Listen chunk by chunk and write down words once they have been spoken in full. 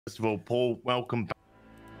First of all, Paul, welcome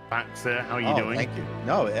back, sir. How are you doing? Thank you.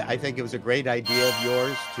 No, I think it was a great idea of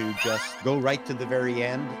yours to just go right to the very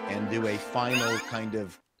end and do a final kind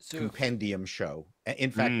of compendium show. In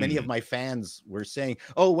fact, many of my fans were saying,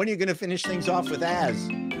 "Oh, when are you going to finish things off with Az?" So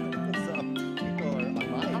people are on my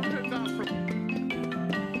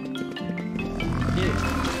Nee,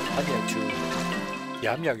 hat ja schon. Wir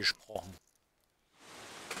haben ja gesprochen.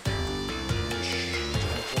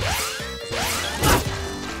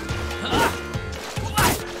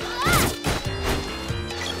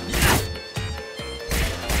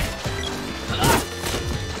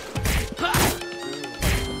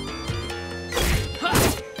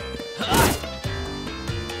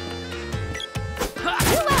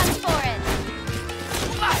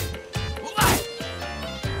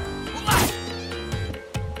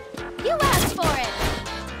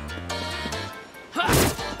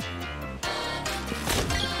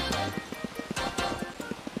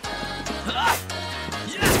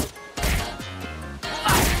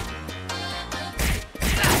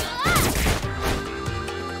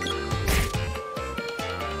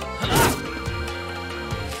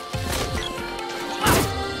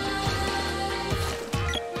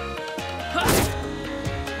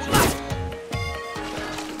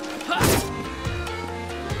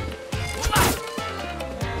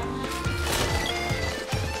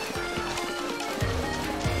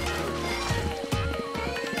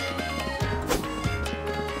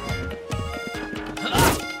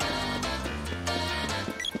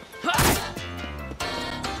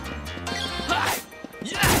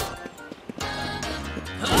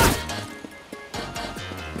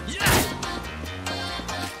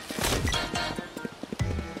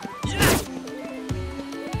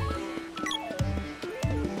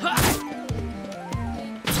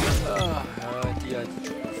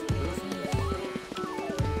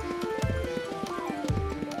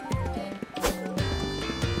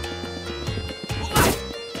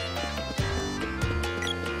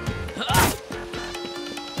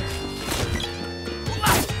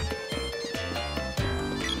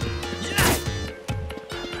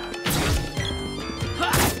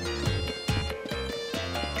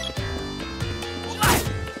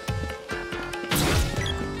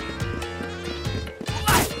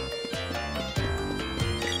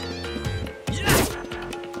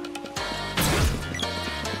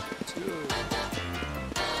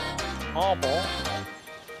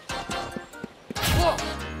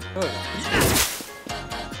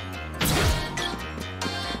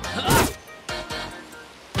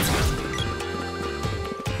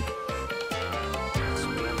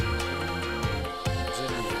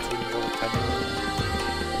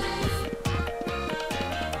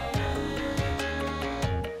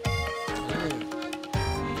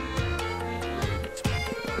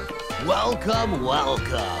 Welcome,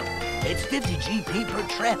 welcome. It's 50 GP per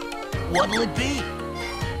trip. What'll it be?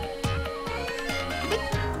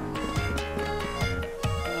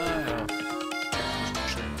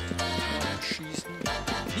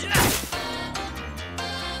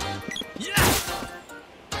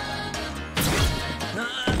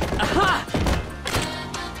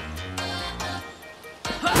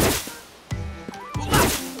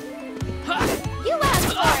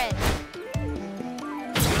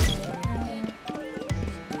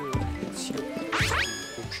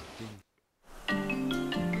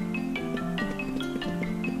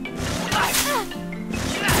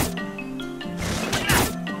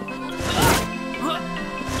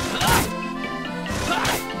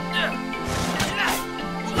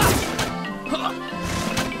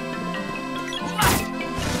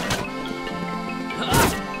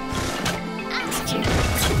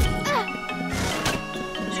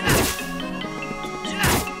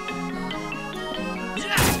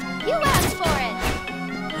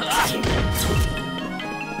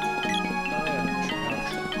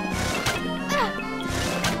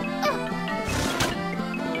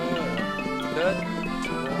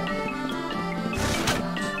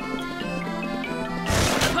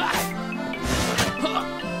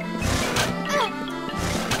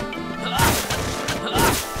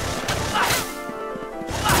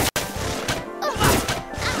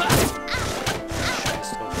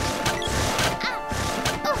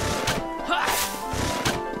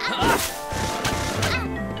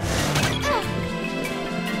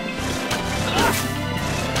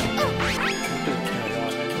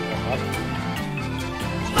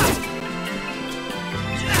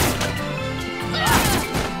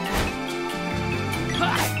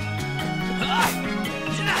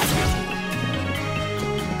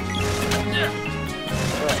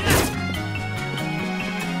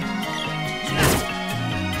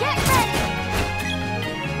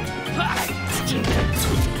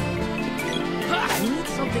 We need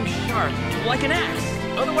something sharp, like an axe.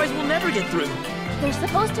 Otherwise, we'll never get through. There's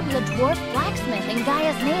supposed to be a dwarf blacksmith in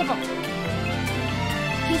Gaia's navel.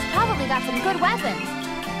 He's probably got some good weapons.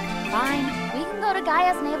 Fine, we can go to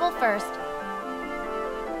Gaia's navel first.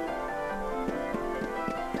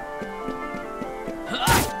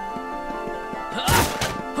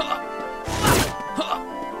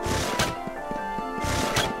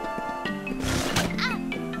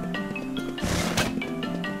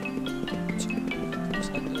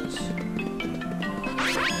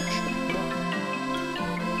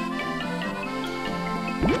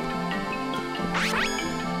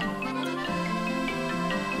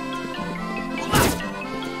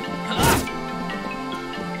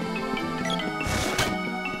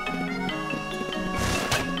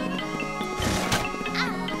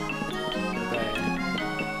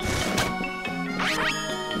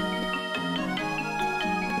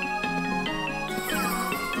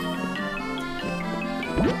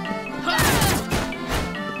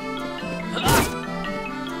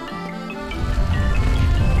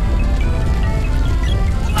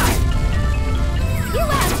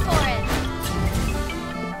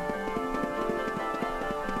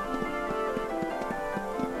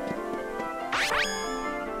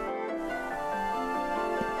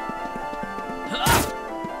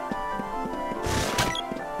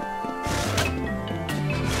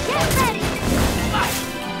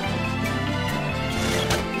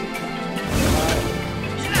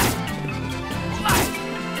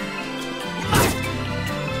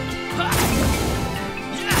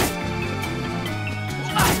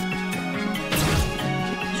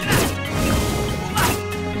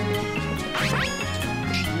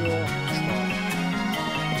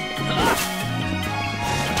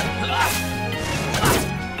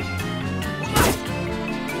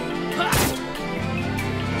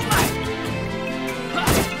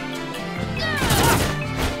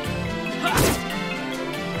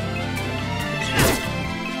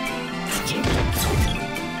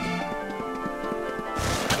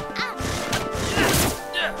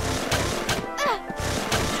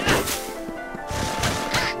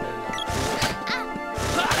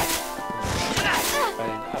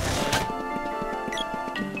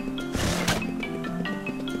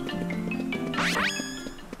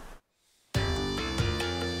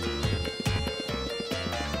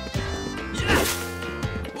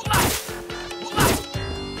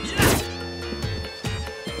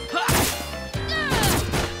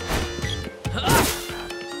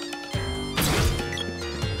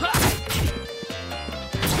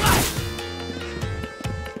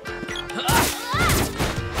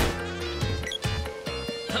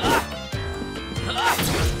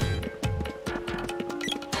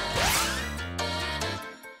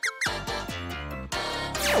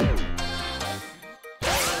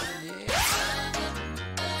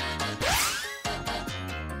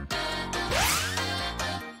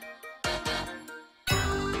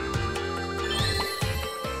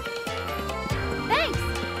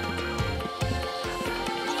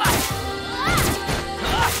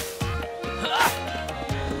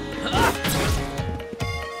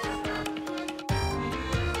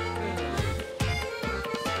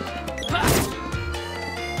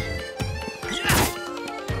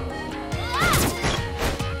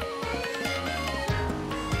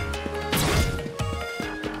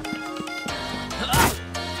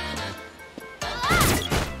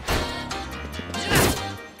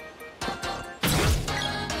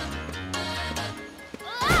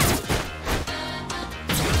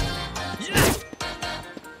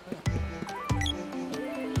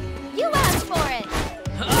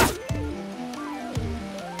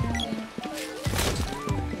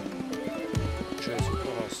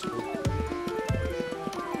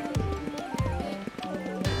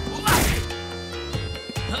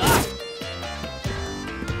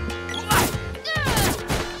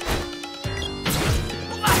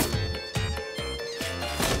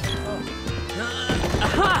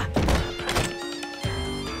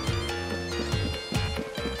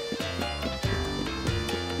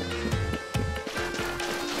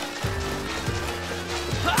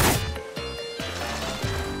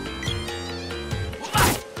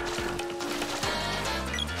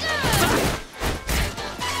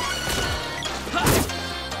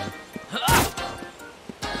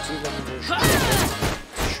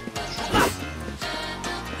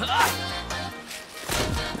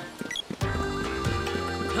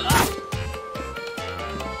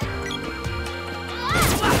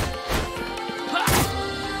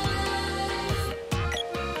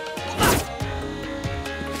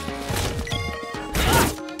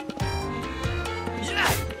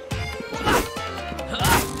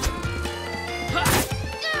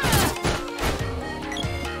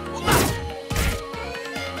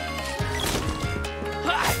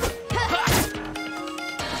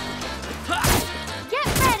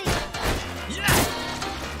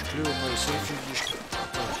 sehr viel ist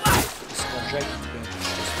wahrscheinlich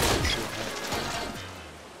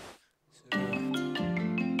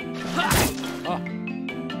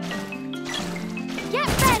Get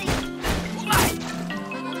ready!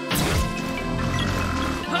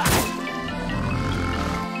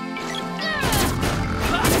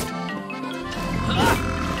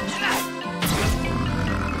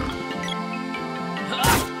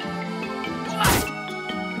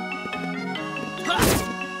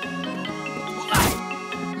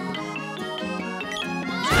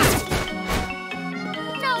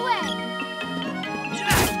 No way!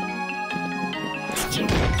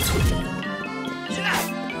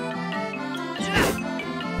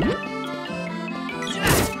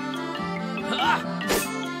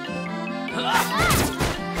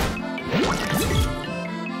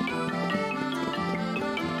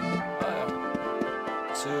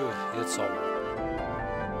 So, jetzt haben wir.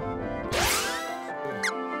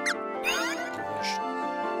 Gelöscht.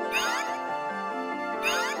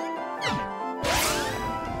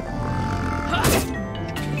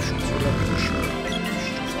 Schon so lange verschwunden.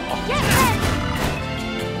 Get ready!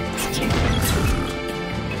 Get ready!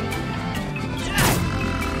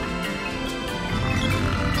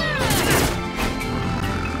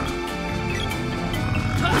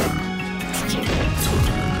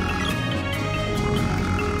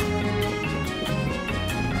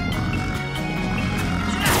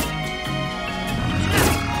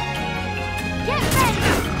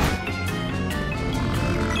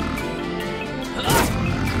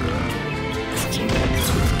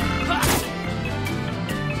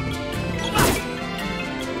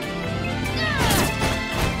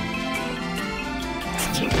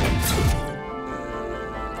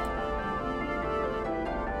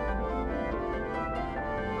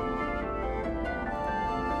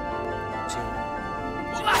 So.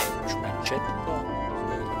 Schon mein Chat da.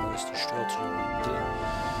 Da ist die Station.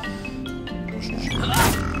 Das ist schon.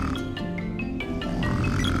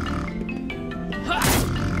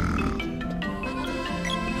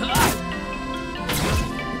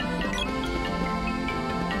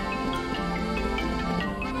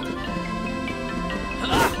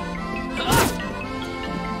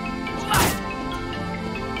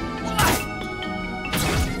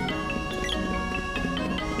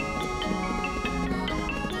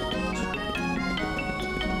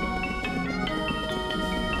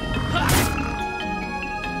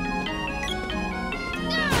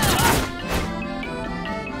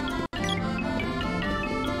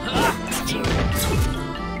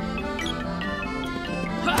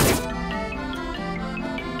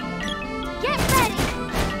 Get ready!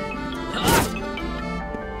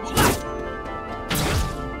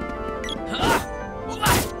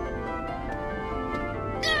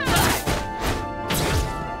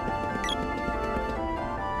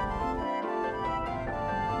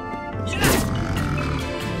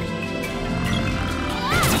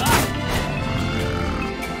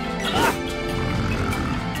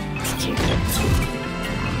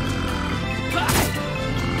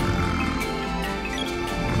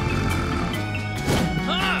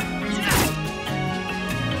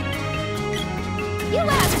 You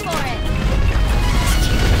asked for it!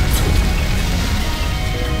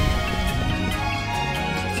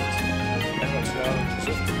 Nochmal zurück.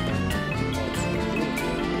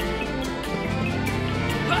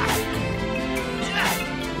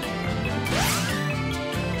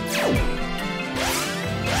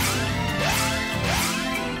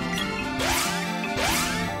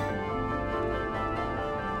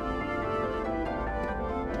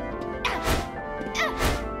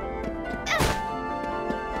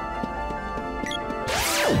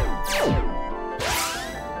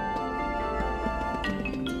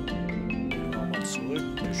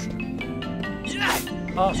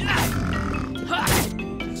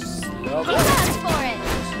 You asked for it!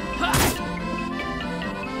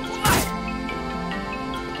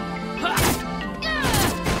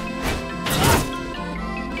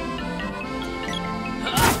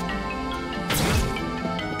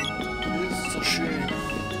 Das ist so schön.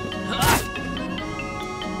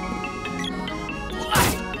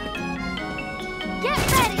 Get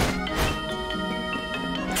ready!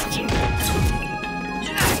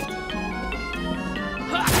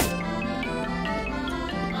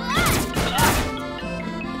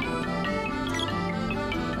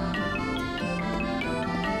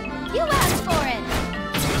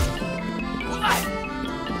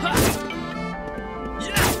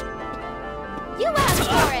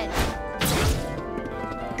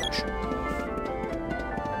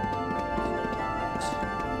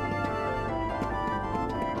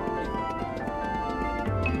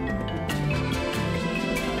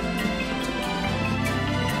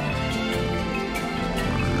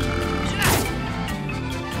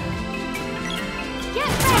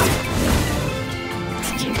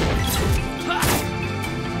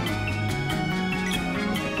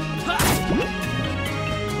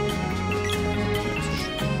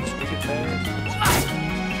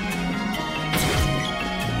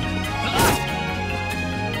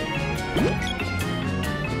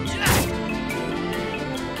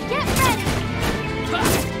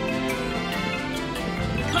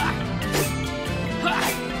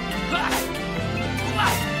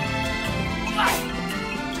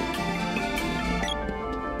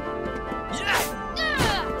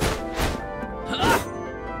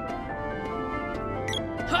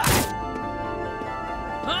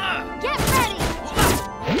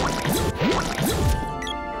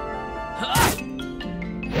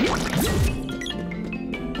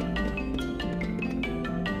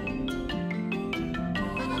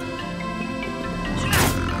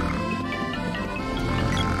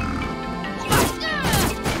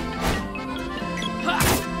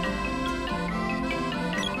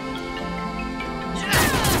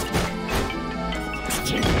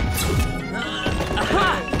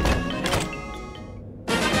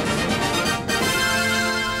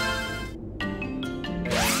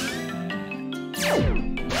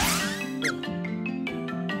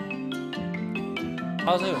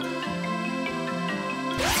 Also.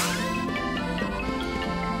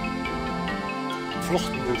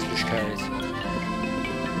 Fluchtmöglichkeit.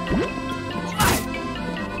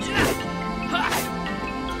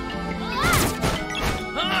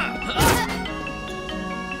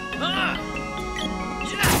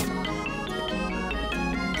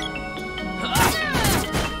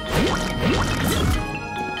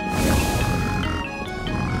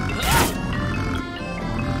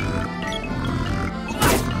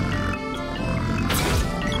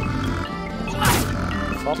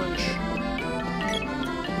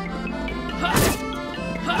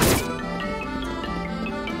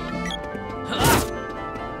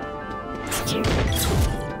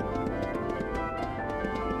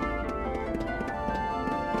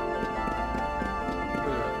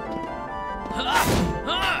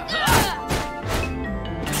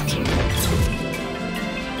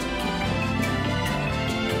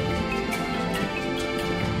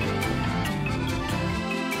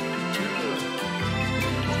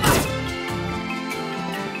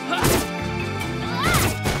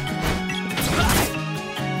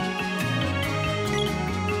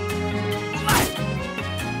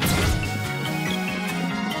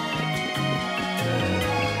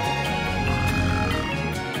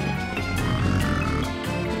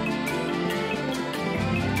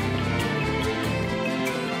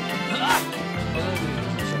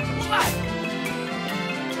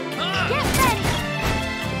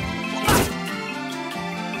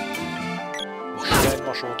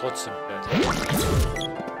 Schon trotzdem.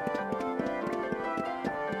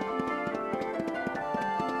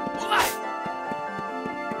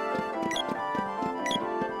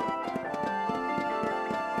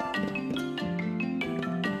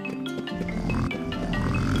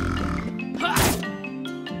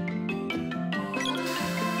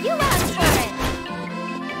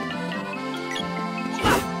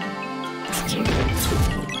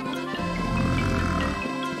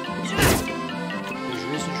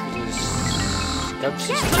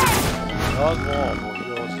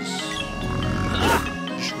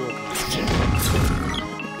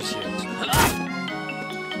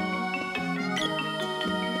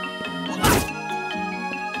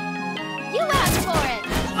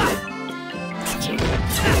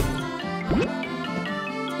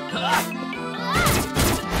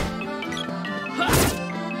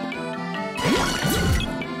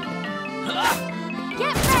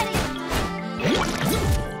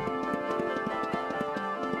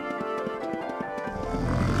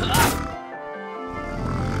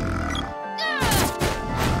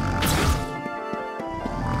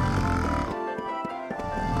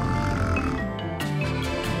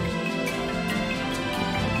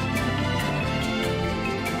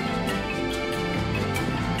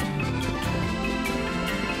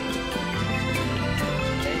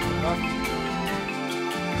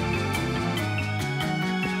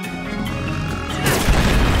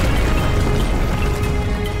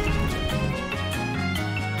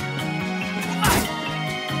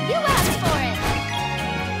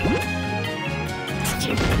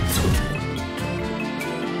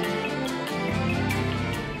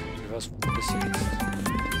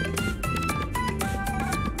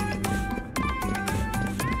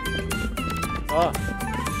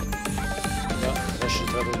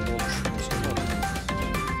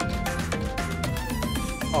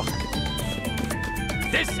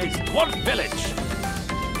 This is Dwarf Village.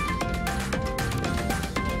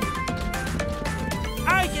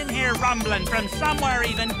 I can hear rumbling from somewhere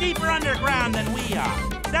even deeper underground than we are.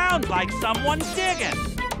 Down sounds like someone's digging.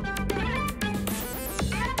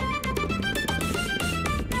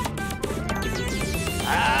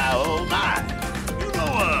 Ah, oh my. You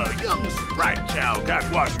know, a young sprite child got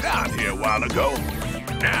washed out here a while ago.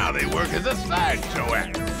 Now they work as a sideshow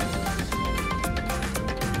act.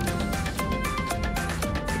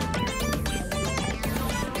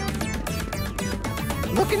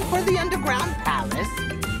 Looking for the underground palace?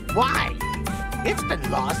 Why? It's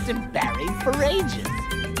been lost and buried for ages.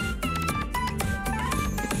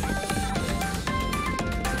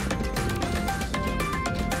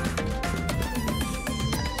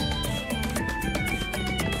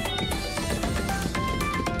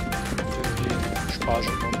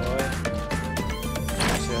 Speicher vorbei.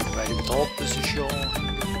 Sehr bei Betragposition.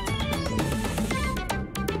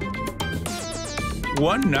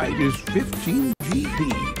 One night is 15 GP.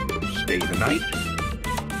 Stay the night.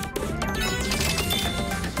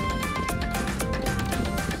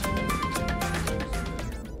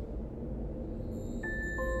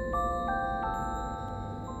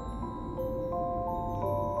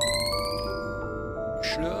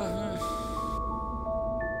 Schlafen.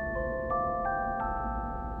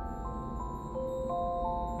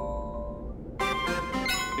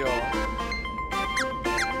 Ja.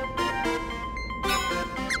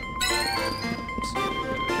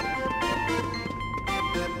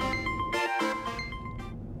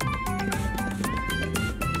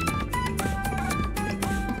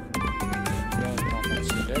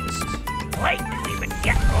 Wait, we've been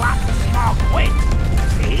getting lots of small quicks.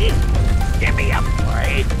 See? Give me a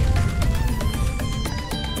break.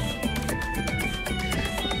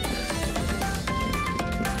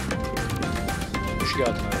 Hoş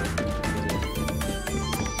geldin abi.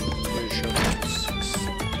 Görüşürüz.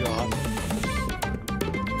 Johan.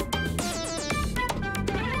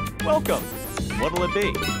 Welcome. What'll it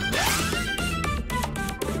be?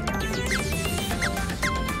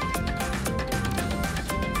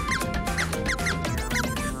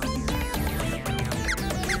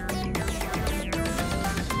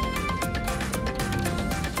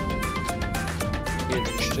 Wenn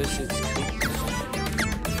ich das jetzt kriege,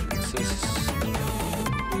 ist das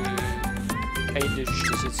eigentlich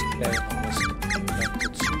das jetzt gleich noch was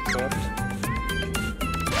dazu kommt.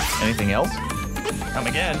 Anything else? Come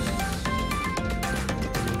again.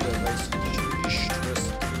 Wer weiß nicht, was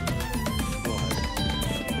die Wahrheit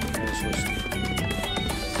alles was.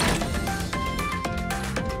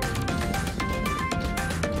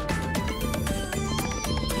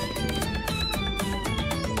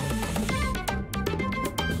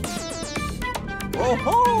 Oh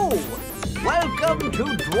ho! Welcome to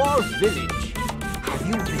Dwarf Village. Have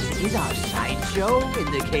you visited our sideshow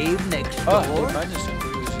in the cave next Ah, door? ich meine, es ist eine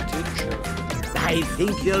Kuriositätenshow. I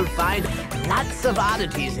think you'll find lots of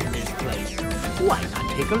oddities in this place. Why not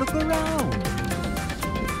take a look around?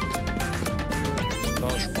 Das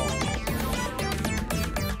kann ich machen.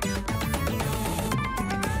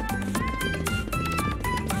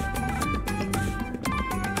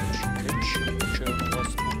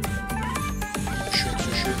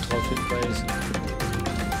 Drauf hinweisen.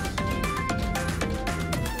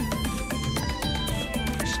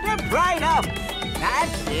 Step right up.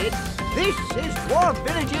 That's it. This is Dwarf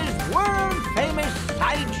Village's world-famous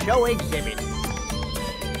sideshow exhibit.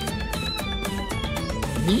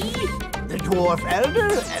 Me? The Dwarf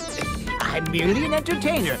Elder? I'm merely an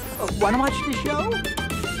entertainer. Want to watch the show?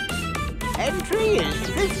 Entry is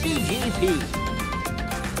 50 GP.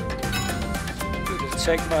 Dann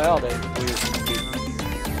zeig mal her, dein Kuriosität.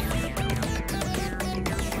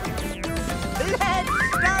 Let's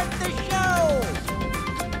start the show!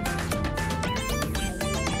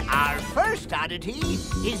 Our first oddity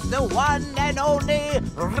is the one and only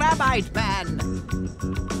Rabbite Man.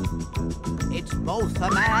 It's both a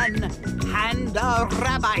man and a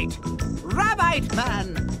rabbite. Rabbite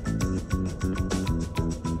Man!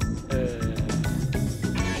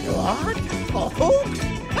 What? A hoax?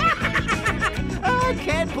 I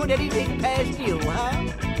can't put anything past you, huh?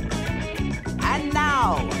 And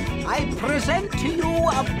now, I present to you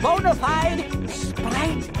a bona fide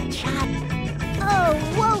sprite chap. Oh,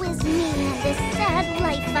 woe is me and this sad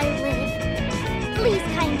life I live. Please,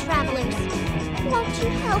 kind travelers, won't you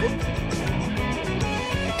help?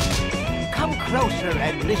 Come closer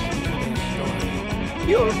and listen to their story.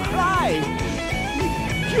 You'll cry.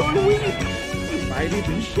 You'll weep. You might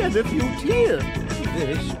even shed a few tears.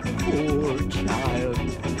 This poor child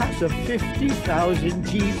has a 50,000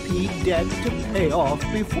 GP debt to pay off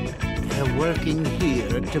before. They're working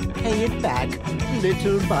here to pay it back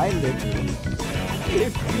little by little.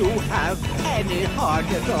 If you have any heart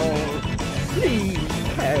at all, please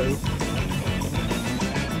help.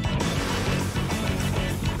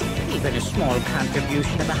 Even a small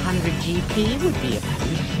contribution of 100 GP would be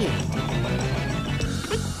appreciated.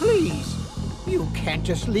 But please, you can't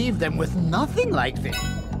just leave them with nothing like this.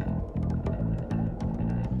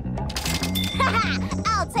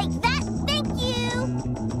 I'll take that, thank you!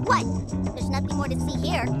 What? There's nothing more to see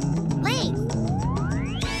here. Leave!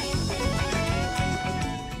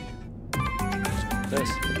 This.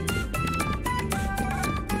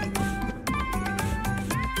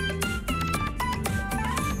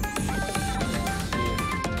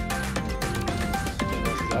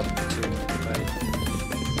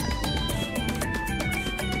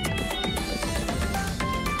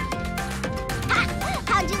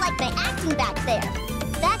 How'd you like my acting back there?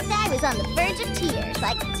 That guy was on the verge of tears,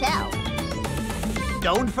 I could tell.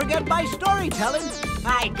 Don't forget my storytelling.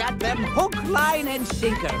 I got them hook, line, and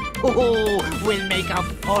sinker. Oh, we'll make a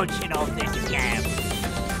fortune off this scam.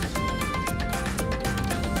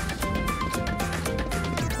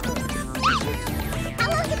 How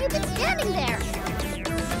long have you been standing there?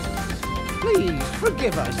 Please,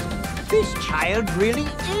 forgive us. This child really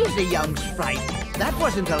is a young sprite. That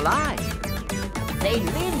wasn't a lie. They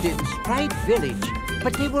lived in Sprite Village,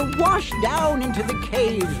 but they were washed down into the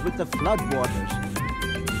caves with the floodwaters.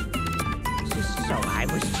 So I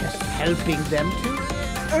was just helping them to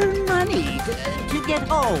earn money, to get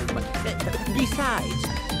home. Besides,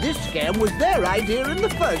 this scam was their idea in the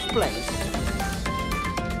first place.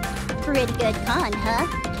 Pretty good con, huh?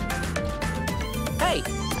 Hey,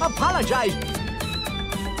 apologize.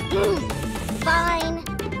 Fine.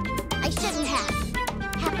 I shouldn't have.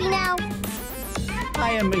 Happy now?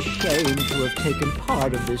 I am ashamed to have taken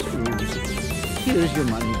part of this ruse. Here's your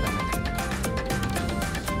money back.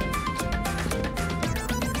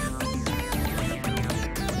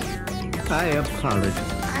 I apologize.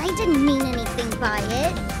 I didn't mean anything by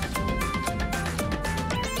it.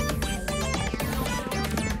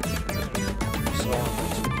 So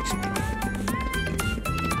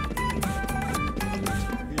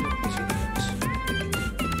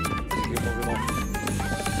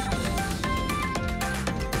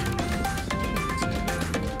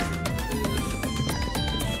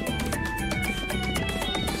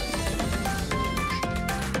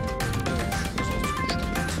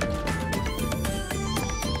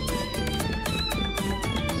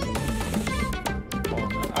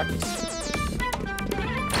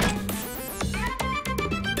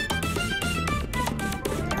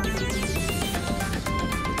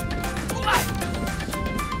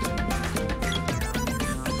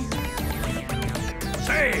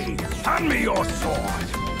Say, hand me your sword.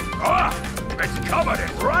 Ah, it's covered in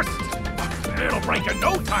rust. It'll break in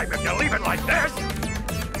no time if you leave it like this.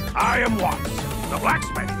 I am Watts, the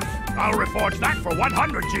blacksmith. I'll reforge that for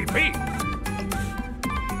 100 GP.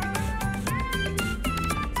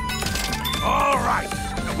 All right.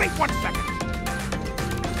 Now wait 1 second.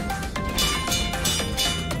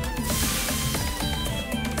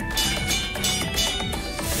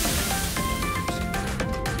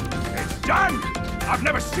 It's done! I've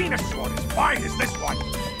never seen a sword as fine as this one.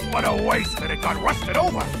 What a waste that it got rusted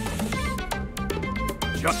over.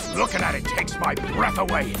 Just looking at it takes my breath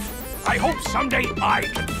away. I hope someday I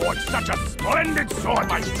can forge such a splendid sword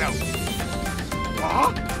myself.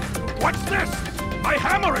 What? What's this? My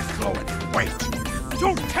hammer is glowing. Wait,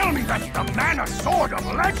 don't tell me that's the Mana Sword of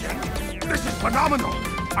Legend. This is phenomenal.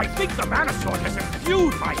 I think the Mana Sword has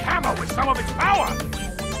imbued my hammer with some of its power.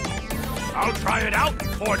 I'll try it out and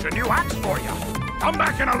forge a new axe for you. Come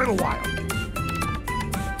back in a little while.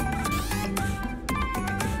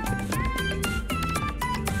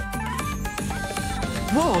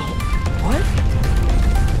 Whoa! What?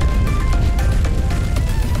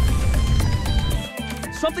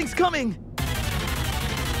 Something's coming!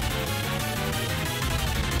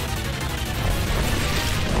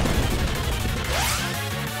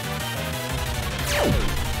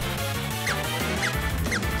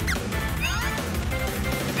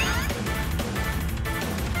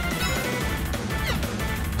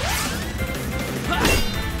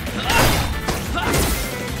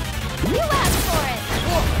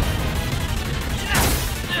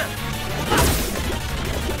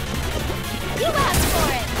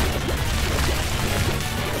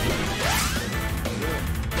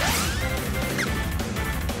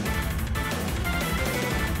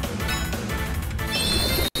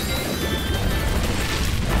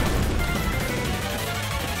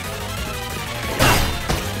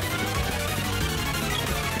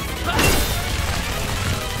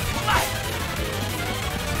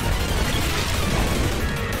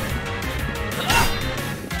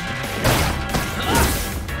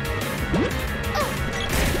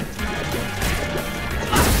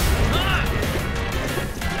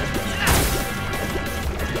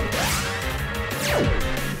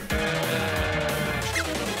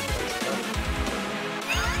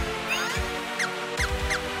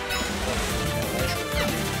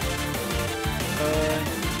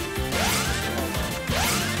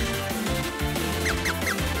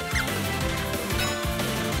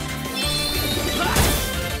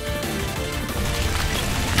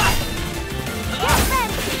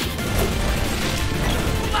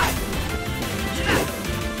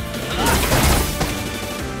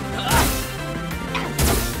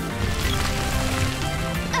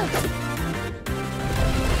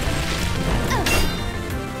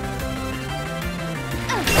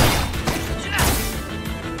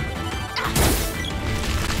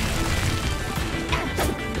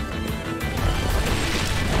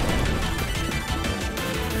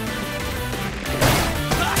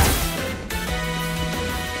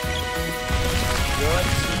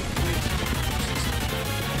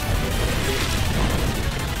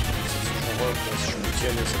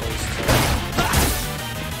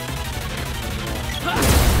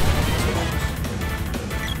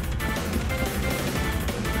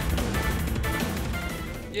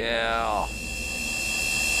 Yeah.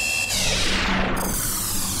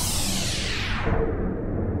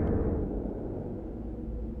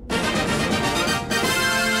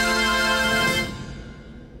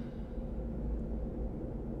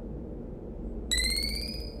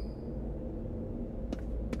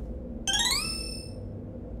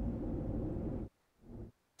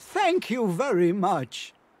 Thank you very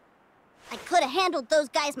much. I could have handled those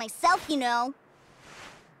guys myself, you know.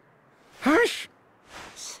 Hush!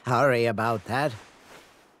 Sorry about that.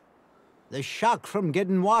 The shock from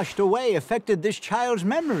getting washed away affected this child's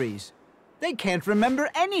memories. They can't remember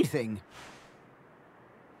anything.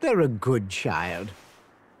 They're a good child,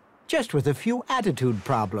 just with a few attitude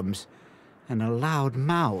problems and a loud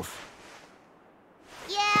mouth.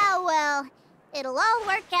 Yeah, well, it'll all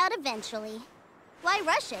work out eventually. Why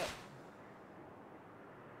rush it?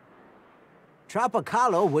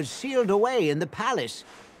 Tropicalo was sealed away in the palace.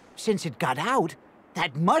 Since it got out,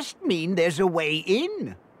 that must mean there's a way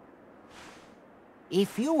in.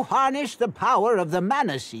 If you harness the power of the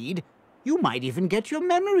mana seed, you might even get your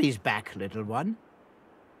memories back, little one.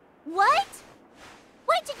 What?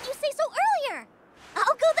 Why didn't you say so earlier?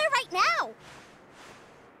 I'll go there right now.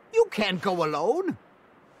 You can't go alone.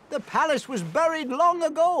 The palace was buried long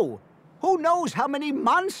ago. Who knows how many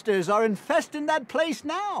monsters are infesting that place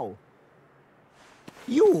now?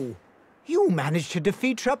 You managed to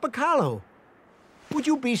defeat Tropicalo. Would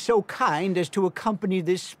you be so kind as to accompany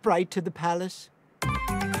this sprite to the palace?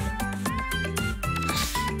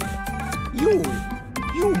 You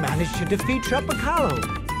managed to defeat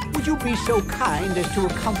Tropicalo. Would you be so kind as to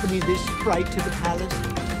accompany this sprite to the palace?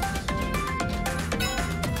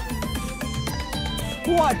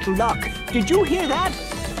 What luck! Did you hear that?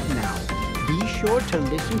 Now, be sure to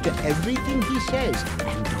listen to everything he says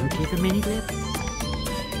and don't give him any lip.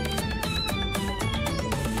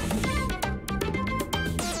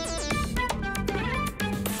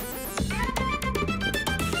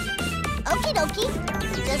 Okie dokie.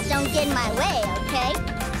 Just don't get in my way, okay?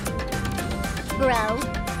 Bro.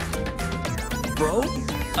 Bro?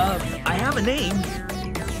 I have a name.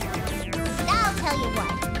 I'll tell you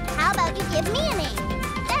what. How about you give me a name?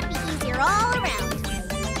 That'd be easier all around.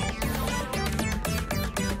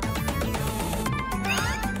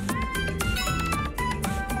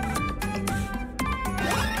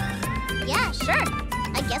 Yeah, sure.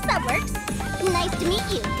 I guess that works. Nice to meet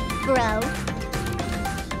you, bro.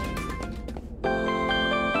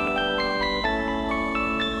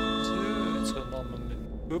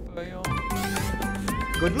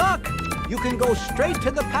 Good luck! You can go straight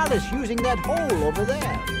to the palace using that hole over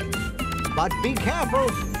there. But be careful!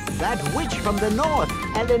 That witch from the north,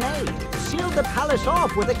 Elena, sealed the palace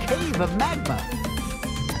off with a cave of magma.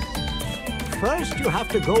 First, you have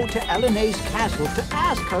to go to Elena's castle to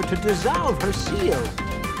ask her to dissolve her seal.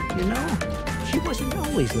 You know, she wasn't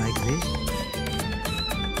always like this.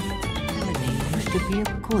 Elena used to be a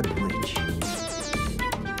good witch.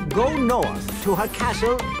 Go north to her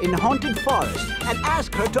castle in Haunted Forest and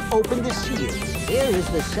ask her to open the seal. Here is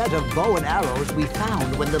the set of bow and arrows we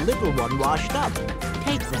found when the little one washed up.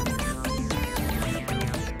 Take them.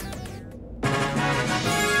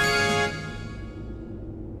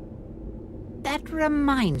 That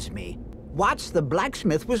reminds me. Watts the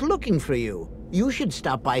blacksmith was looking for you. You should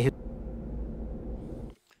stop by his...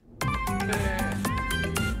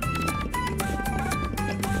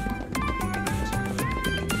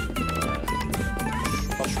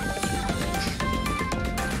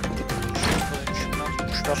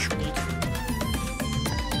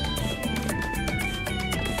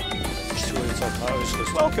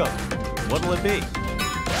 Welcome. What'll it be?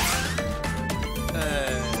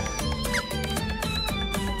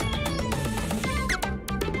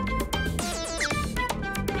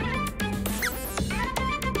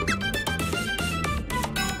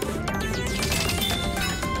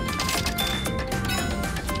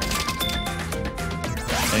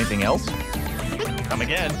 Anything else? Come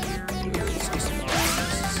again.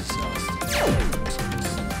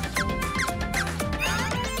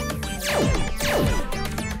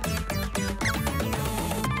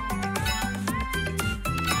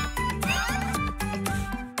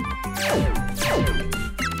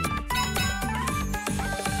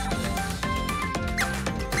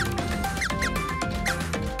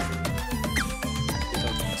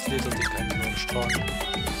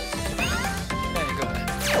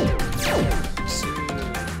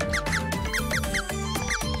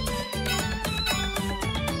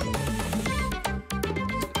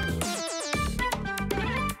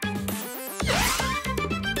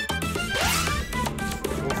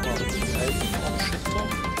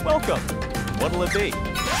 Welcome. What'll it be?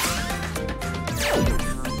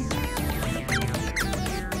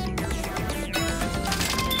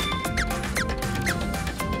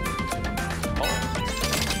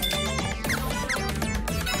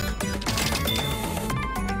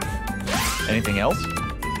 Anything else?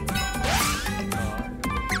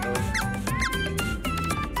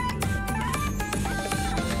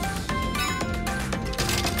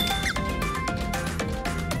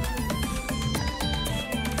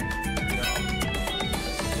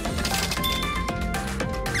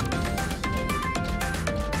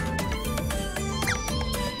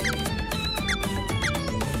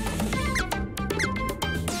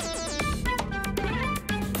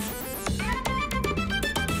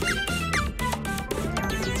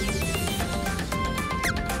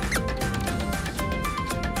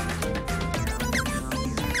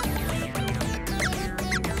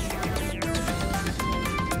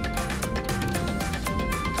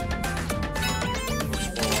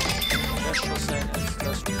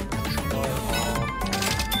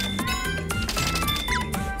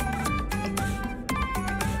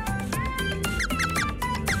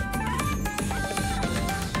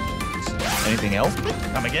 Anything else?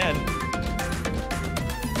 Come again.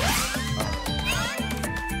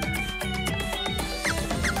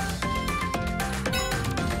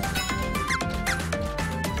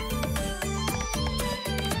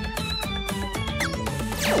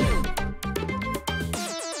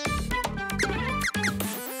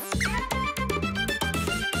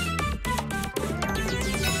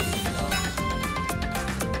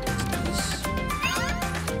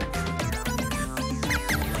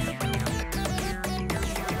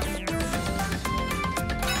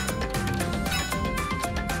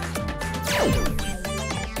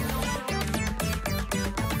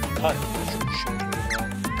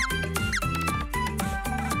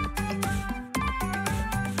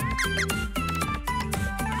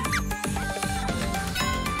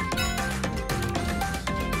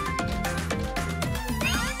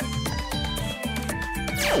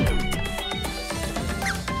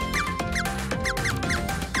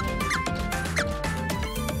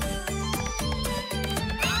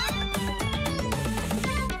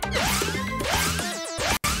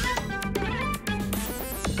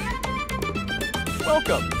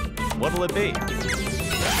 Welcome. What'll it be?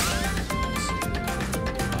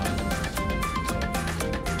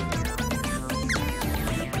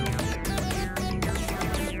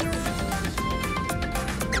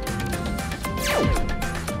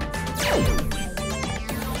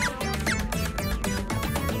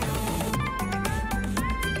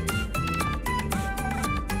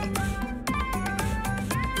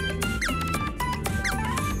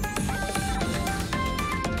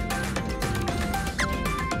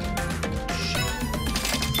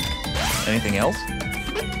 Anything else?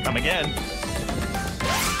 Come again.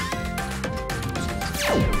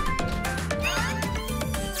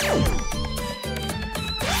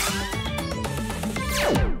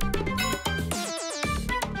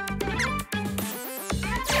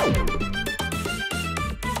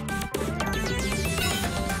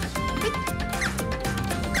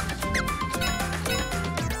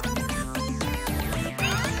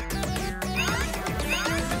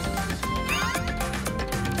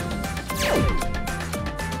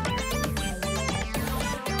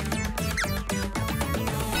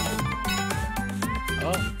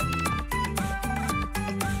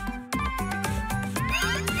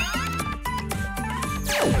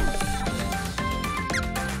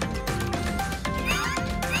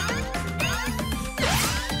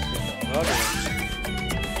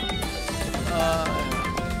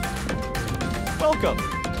 Welcome.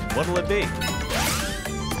 What'll it be?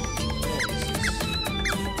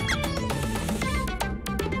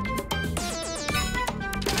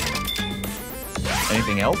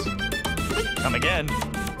 Anything else? Come again.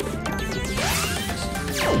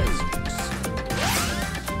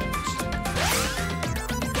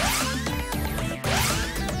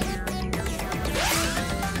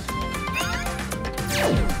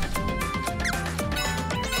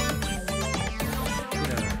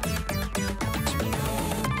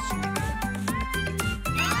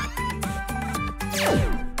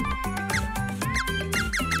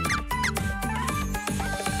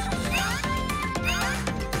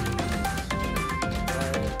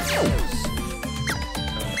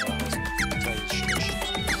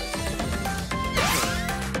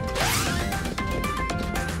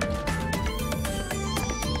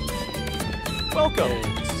 Welcome.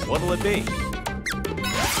 What'll it be?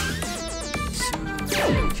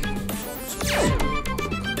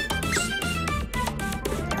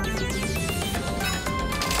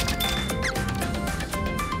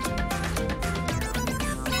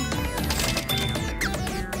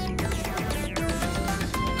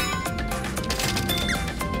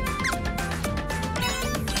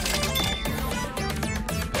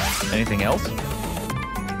 Anything else?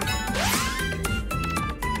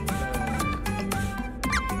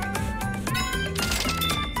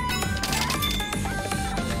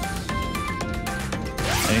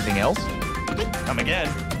 Anything else? Come again.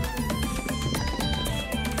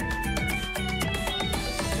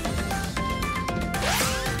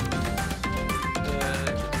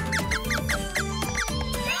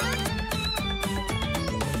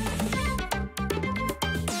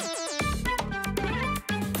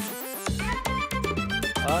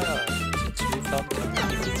 Ah ja, diese zwei Farben.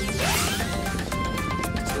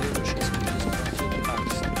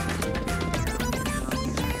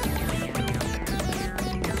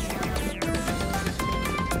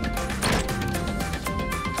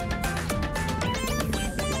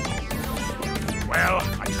 Well,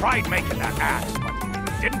 I tried making that axe, but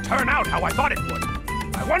it didn't turn out how I thought it would.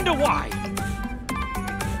 I wonder why.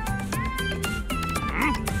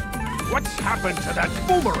 What's happened to that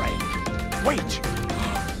boomerang? Wait!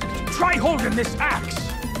 Try holding this axe!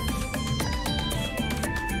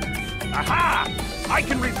 Aha! I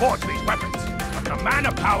can reforge these weapons, but the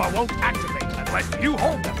mana power won't activate unless you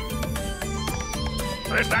hold them.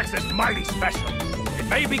 This axe is mighty special. It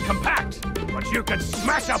may be compact, but you can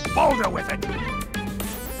smash a boulder with it.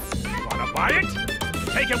 Wanna buy it?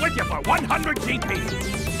 Take it with you for 100 GP.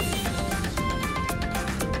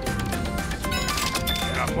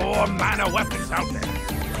 There are more mana weapons out there.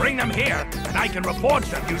 Bring them here, and I can reforge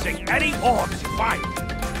them using any orbs you find.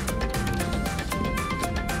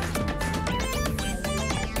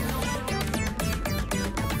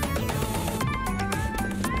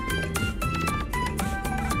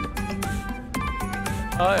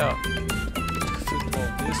 Ah ja. Sind wir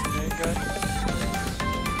am nächsten Eingang.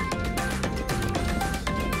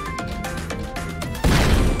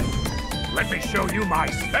 Let me show you my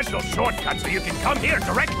special shortcut so you can come here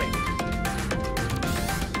directly.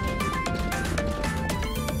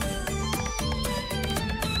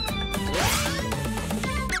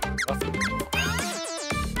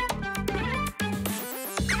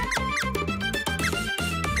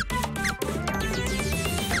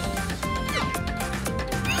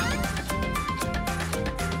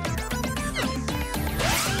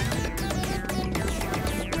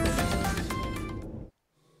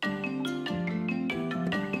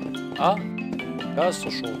 Ah, da ist der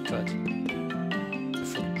Shortcut.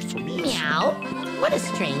 Zum Mies. Meow. What a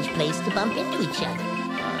strange place to bump into each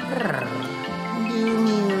other. Do you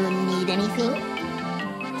need anything?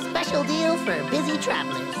 Special deal for busy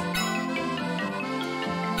travelers.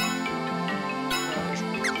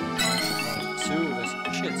 So, was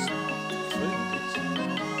ist jetzt? Folgendes.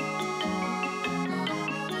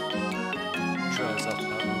 Schau, sagt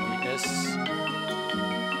mal OBS.